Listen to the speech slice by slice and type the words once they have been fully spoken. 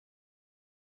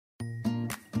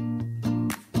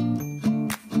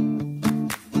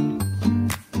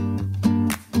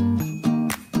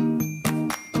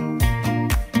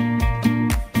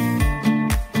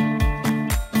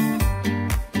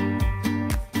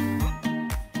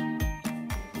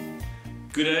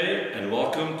Good day and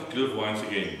welcome to Cloof Wines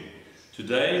again.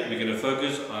 Today we're going to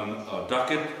focus on our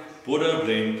Duckitt Bordeaux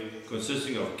Blend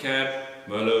consisting of Cab,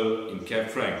 Merlot and Cab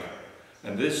Franc.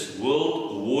 And this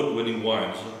world award winning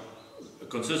wines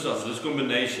consists of this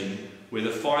combination where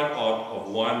the fine art of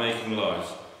winemaking lies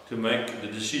to make the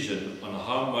decision on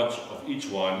how much of each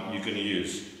wine you're going to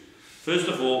use. First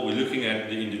of all, we're looking at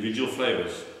the individual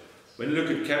flavors. When you look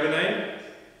at Cabernet,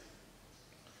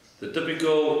 the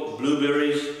typical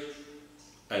blueberries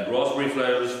and raspberry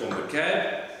flavors from the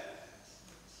Cab,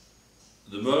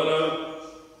 the Merlot,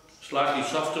 slightly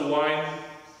softer wine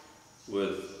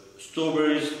with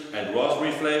strawberries and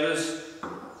raspberry flavors,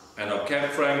 and our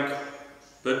Cab Franc,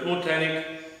 bit more tannic,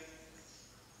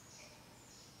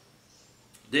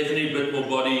 definitely a bit more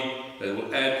body that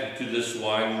will add to this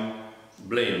wine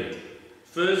blend.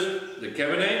 First, the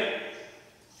Cabernet,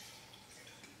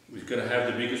 which is going to have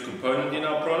the biggest component in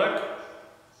our product.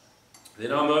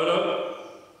 Then our Merlot,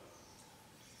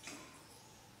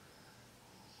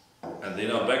 and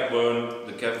then our backbone,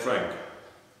 the Cab Franc.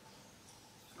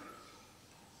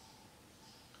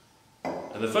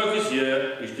 And the focus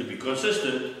here is to be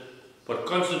consistent but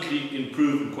constantly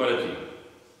improve in quality.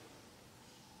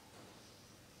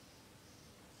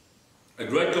 A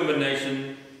great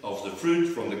combination of the fruit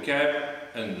from the Cab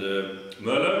and the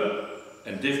Merlot,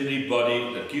 and definitely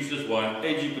body that gives this wine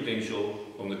aging potential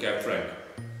from the Cab Franc.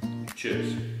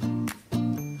 Cheers.